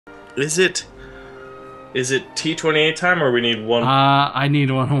Is it T28 time, or we need one? I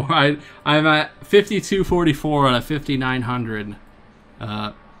need one more. I'm at 5244 on a 5900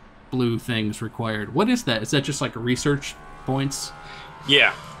 blue things required. What is that? Is that just like research points?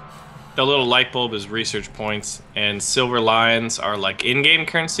 Yeah. The little light bulb is research points, and silver lions are like in-game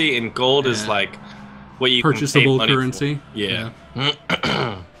currency, and gold is like what you purchasable can pay money currency. For.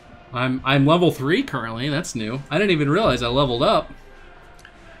 Yeah. I'm level 3 currently. That's new. I didn't even realize I leveled up.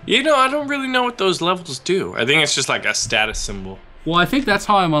 You know, I don't really know what those levels do. I think it's just like a status symbol. Well, I think that's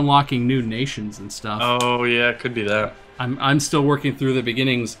how I'm unlocking new nations and stuff. Oh yeah, it could be that. I'm still working through the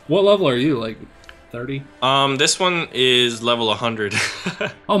beginnings. What level are you? Like 30? This one is level 100.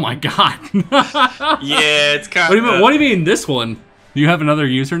 Oh my god. Yeah, it's kind of. What do you mean this one? Do you have another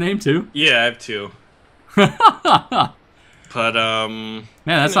username too? Yeah, I have 2. But man,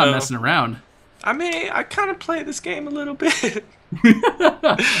 that's not messing around. I mean, I kind of play this game a little bit.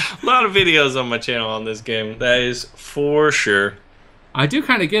 A lot of videos on my channel on this game. That is for sure. I do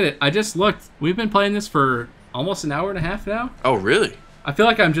kind of get it. I just looked. We've been playing this for almost an hour and a half now. Oh, really? I feel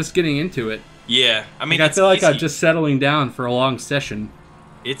like I'm just getting into it. Yeah, I mean, I feel like I'm just settling down for a long session.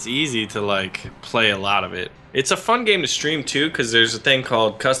 It's easy to like play a lot of it. It's a fun game to stream too, because there's a thing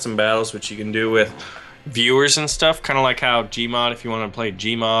called custom battles, which you can do with viewers and stuff, kind of like how Gmod, if you want to play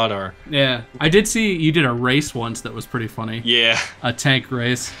Gmod, or yeah, I did see you did a race once that was pretty funny. Yeah, a tank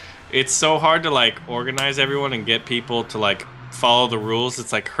race. It's so hard to like organize everyone and get people to like follow the rules.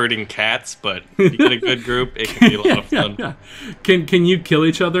 It's like herding cats, but if you get a good group, it can be a lot of fun. Yeah. Can you kill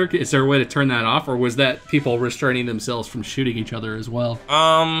each other? Is there a way to turn that off, or was that people restraining themselves from shooting each other as well?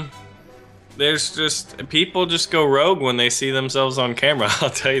 There's just people just go rogue when they see themselves on camera.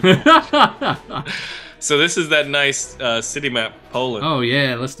 I'll tell you that. So this is that nice city map, Poland. Oh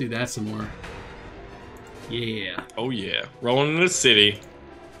yeah, let's do that some more. Yeah. Oh yeah, rolling in the city.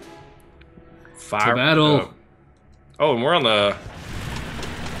 Fire battle. Oh, and we're on the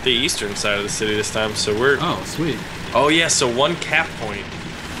eastern side of the city this time, so we're. Oh sweet. Oh yeah, so 1 cap point.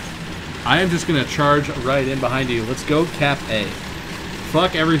 I am just gonna charge right in behind you. Let's go cap A.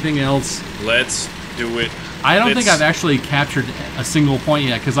 Fuck everything else. Let's do it. I don't think I've actually captured a single point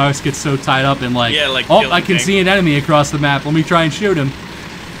yet, because I always get so tied up in like, yeah, like oh, I can see an enemy across the map. Let me try and shoot him.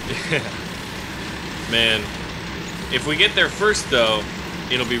 Yeah. Man, if we get there first though,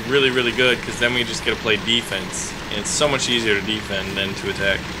 it'll be really, really good, because then we just get to play defense. And it's so much easier to defend than to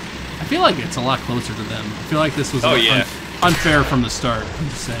attack. I feel like it's a lot closer to them. I feel like this was unfair from the start. I'm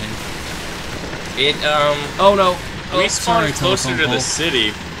just saying. Oh no. We spawned closer to the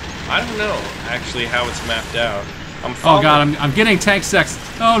city. I don't know actually how it's mapped out. Oh god, I'm getting tank sex.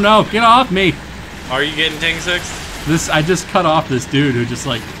 Oh no, get off me. Are you getting tank sex? I just cut off this dude who just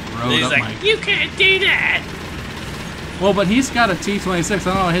like rode up my. You can't do that. Well, but he's got a T-26. I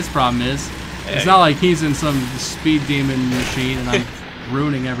don't know what his problem is. Hey. It's not like he's in some speed demon machine and I'm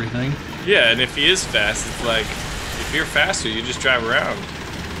ruining everything. Yeah, and if he is fast, it's like if you're faster, you just drive around.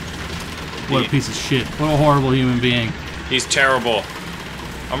 What a piece of shit. What a horrible human being. He's terrible.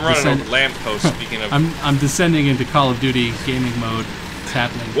 I'm running a lamppost, speaking of... I'm descending into Call of Duty gaming mode. It's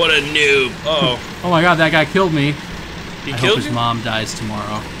happening. What a noob. Uh-oh. Oh my god, that guy killed me. He I killed hope his mom dies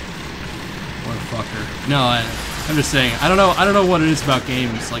tomorrow. What a fucker. No, I'm just saying, I don't know what it is about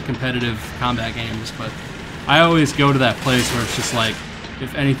games, like competitive combat games, but I always go to that place where it's just like,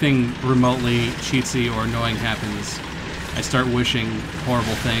 if anything remotely cheatsy or annoying happens, I start wishing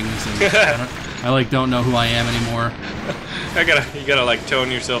horrible things, and I like don't know who I am anymore. You gotta like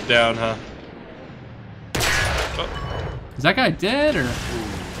tone yourself down, huh? Oh. Is that guy dead, or?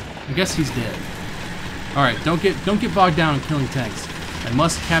 I guess he's dead. All right, don't get bogged down in killing tanks. I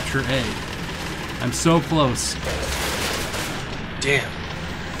must capture A. I'm so close. Damn.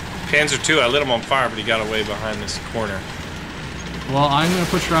 Panzer II, I lit him on fire, but he got away behind this corner. Well, I'm gonna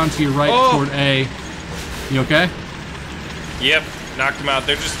push around to your right toward A. You okay? Yep, knocked him out.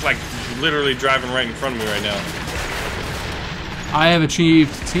 They're just like literally driving right in front of me right now. I have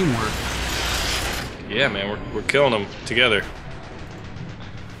achieved teamwork. Yeah, man, we're killing them together.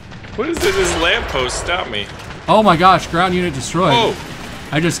 What is it? This lamppost stop me? Oh my gosh, ground unit destroyed. Oh!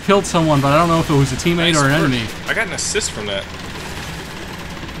 I just killed someone, but I don't know if it was a teammate or an enemy. I got an assist from that.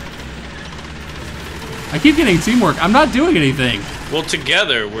 I keep getting teamwork. I'm not doing anything. Well,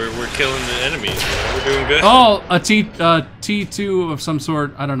 together we're killing the enemies. We're doing good. Oh, a T2 of some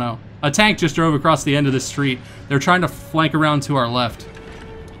sort. I don't know. A tank just drove across the end of the street. They're trying to flank around to our left.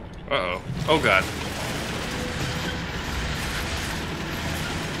 Uh-oh. Oh, God.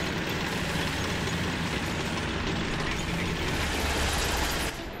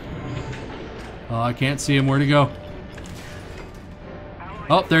 Oh, I can't see him. Where'd he go?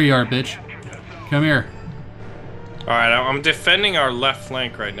 Oh, there you are, bitch. Come here. All right, I'm defending our left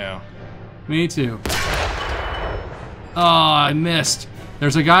flank right now. Me too. Oh, I missed.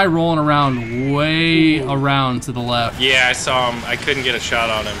 There's a guy rolling around way around to the left. Yeah, I saw him. I couldn't get a shot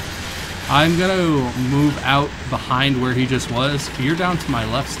on him. I'm gonna move out behind where he just was. You're down to my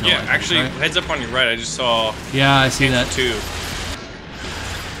left still. Yeah, I think, actually, right? heads up on your right. I just saw. Yeah, I see that. Too.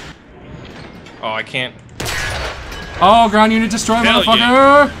 Oh, I can't. Oh, ground unit destroy, Hell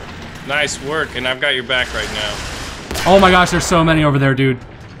motherfucker! yeah. Nice work, and I've got your back right now. Oh my gosh, there's so many over there, dude.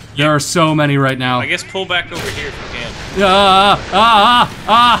 There are so many right now. I guess pull back over here if you can.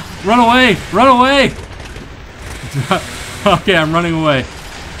 Run away! Run away! Okay, I'm running away.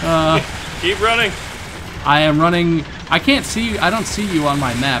 Keep running. I am running. I can't see you. I don't see you on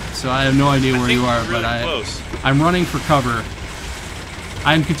my map, so I have no idea where you are. Really but close. I'm running for cover.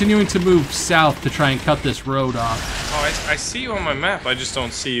 I'm continuing to move south to try and cut this road off. Oh, I see you on my map. I just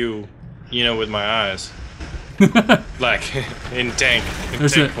don't see you, with my eyes. Like in tank.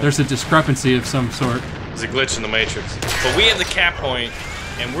 There's a discrepancy of some sort. There's a glitch in the matrix. But we have the cap point,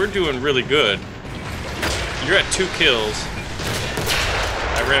 and we're doing really good. You're at 2 kills.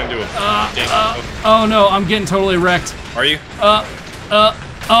 I ran into a Oh no, I'm getting totally wrecked. Are you? Oh,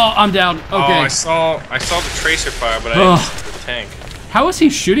 I'm down. Okay. Oh, I saw the tracer fire, but I didn't see the tank. How is he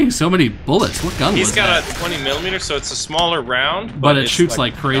shooting so many bullets? What gun was He's got a 20mm, so it's a smaller round. But it shoots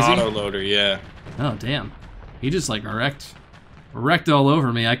like crazy? Autoloader, yeah. Oh, damn. He just like wrecked all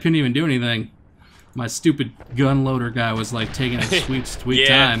over me. I couldn't even do anything. My stupid gun loader guy was like taking a sweet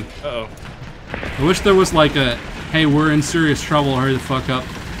time. Uh-oh. I wish there was like a, hey, we're in serious trouble, hurry the fuck up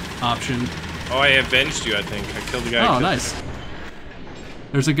option. Oh, I avenged you, I think. I killed the guy. Oh, nice.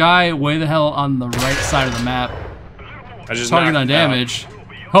 There's a guy way the hell on the right side of the map. I just Target on damage.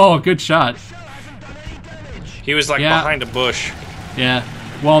 Oh, good shot. He was like behind a bush. Yeah.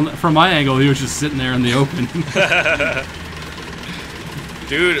 Well, from my angle, he was just sitting there in the open.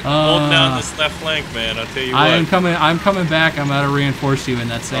 Dude, hold down this left flank, man. I'll tell you what. I'm coming back. I'm gonna reinforce you in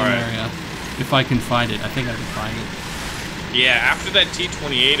that same area. If I can find it. I think I can find it. Yeah, after that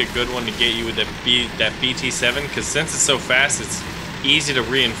T-28, a good one to get you with that BT-7, because since it's so fast, it's easy to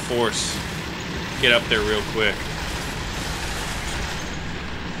reinforce. Get up there real quick.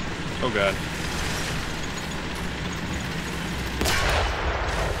 Oh god.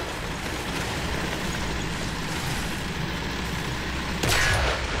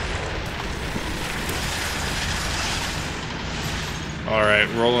 Alright,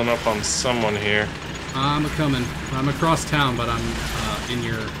 rolling up on someone here. I'm coming. I'm across town, but I'm in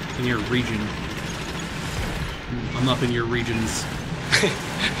your region. I'm up in your regions.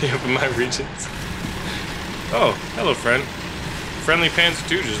 You up in my regions? Oh, hello, friend. Friendly Panzer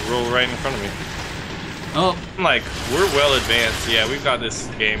II just rolled right in front of me. Oh. I'm like, we're well advanced. Yeah, we've got this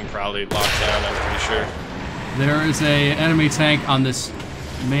game probably locked down, I'm pretty sure. There is a enemy tank on this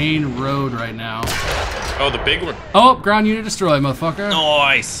main road right now. Oh, the big one. Oh, ground unit destroyed, motherfucker.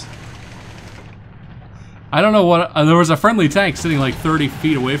 Nice. I don't know what... there was a friendly tank sitting like 30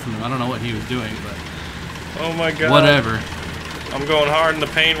 feet away from him. I don't know what he was doing, but... Oh my god. Whatever. I'm going hard in the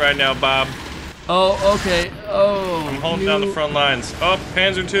paint right now, Bob. Oh, okay. Oh, I'm holding down the front lines. Oh,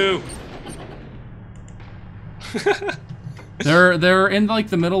 Panzer II. They're in like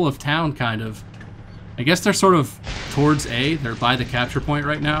the middle of town, kind of. I guess they're sort of towards A. They're by the capture point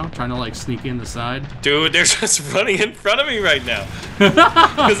right now, trying to like sneak in the side. Dude, they're just running in front of me right now.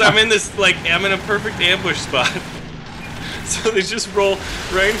 Because I'm in this, I'm in a perfect ambush spot. So they just roll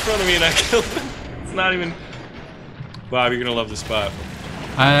right in front of me and I kill them. It's not even... Bob, you're gonna love this spot.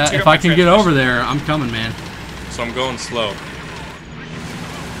 If I can get over there, I'm coming, man. So I'm going slow.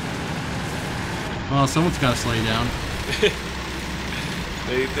 Well, someone's got to slow you down.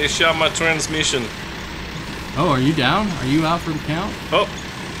 They shot my transmission. Oh, are you down? Are you out for the count? Oh.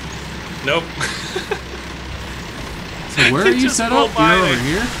 Nope. So where are you set up? You're over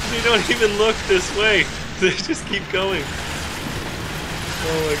here? They don't even look this way. They just keep going.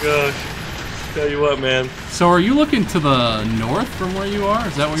 Oh my gosh. Tell you what, man. So are you looking to the north from where you are?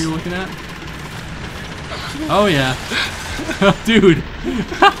 Is that what you're looking at? Oh yeah. Dude.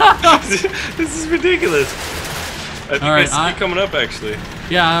 This is ridiculous. I think I see you coming up, actually.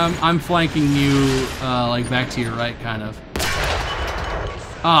 Yeah, I'm flanking you, like back to your right, kind of.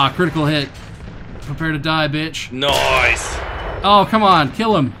 Ah, critical hit. Prepare to die, bitch. Nice. Oh, come on,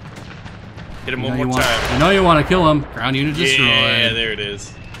 kill him. Hit him one more time. You know you want to kill him. Ground unit destroyed. Yeah, there it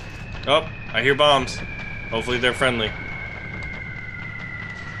is. Oh, I hear bombs. Hopefully they're friendly.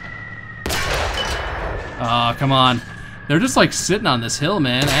 Oh, come on. They're just like sitting on this hill,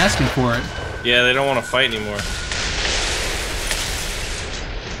 man, asking for it. Yeah, they don't want to fight anymore.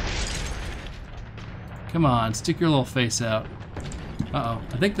 Come on, stick your little face out. Uh-oh.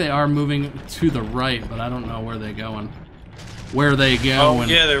 I think they are moving to the right, but I don't know where they're going. Where they going? Oh,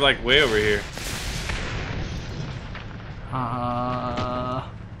 yeah, they're like way over here.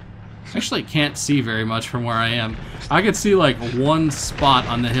 Actually can't see very much from where I am. I could see like one spot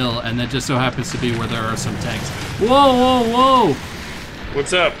on the hill, and that just so happens to be where there are some tanks. Whoa, whoa, whoa!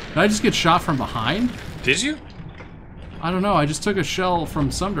 What's up? Did I just get shot from behind? Did you? I don't know. I just took a shell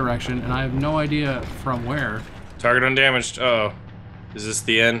from some direction, and I have no idea from where. Target undamaged. Uh oh. Is this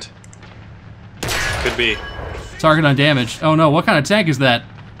the end? Could be. Target undamaged. Oh no, what kind of tank is that?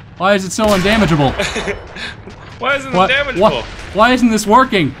 Why is it so undamageable? Why isn't it damageable? Why isn't this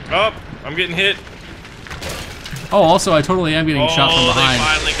working? Oh, I'm getting hit. Oh, also, I totally am getting shot from behind. They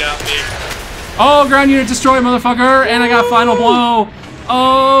finally got me. Oh, ground unit destroyed, motherfucker! And I got final blow!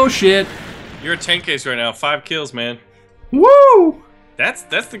 Oh, shit. You're a tank case right now. 5 kills, man. Woo! That's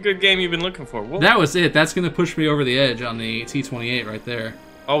the good game you've been looking for. Whoa. That was it. That's gonna push me over the edge on the T-28 right there.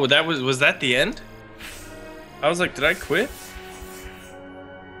 Oh, was that the end? I was like, did I quit?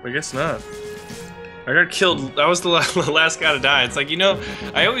 I guess not. I got killed. I was the last guy to die. It's like, you know,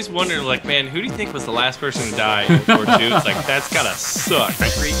 I always wonder, like, man, who do you think was the last person to die in World War II? It's like, that's gotta suck.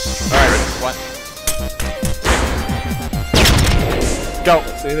 Alright, what? Go.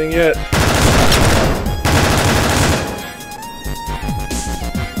 See anything yet?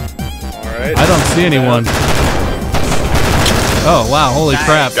 Alright. I don't see anyone. Oh, wow. Holy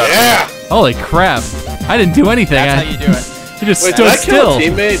crap. Yeah! Holy crap. I didn't do anything. That's how you do it. You just Wait, stood did I kill still. a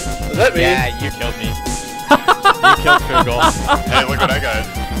teammate? Was that me? Yeah, you killed me. You killed Kugel. Hey, look what I got.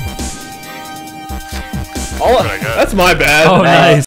 That's my bad. Oh, nice.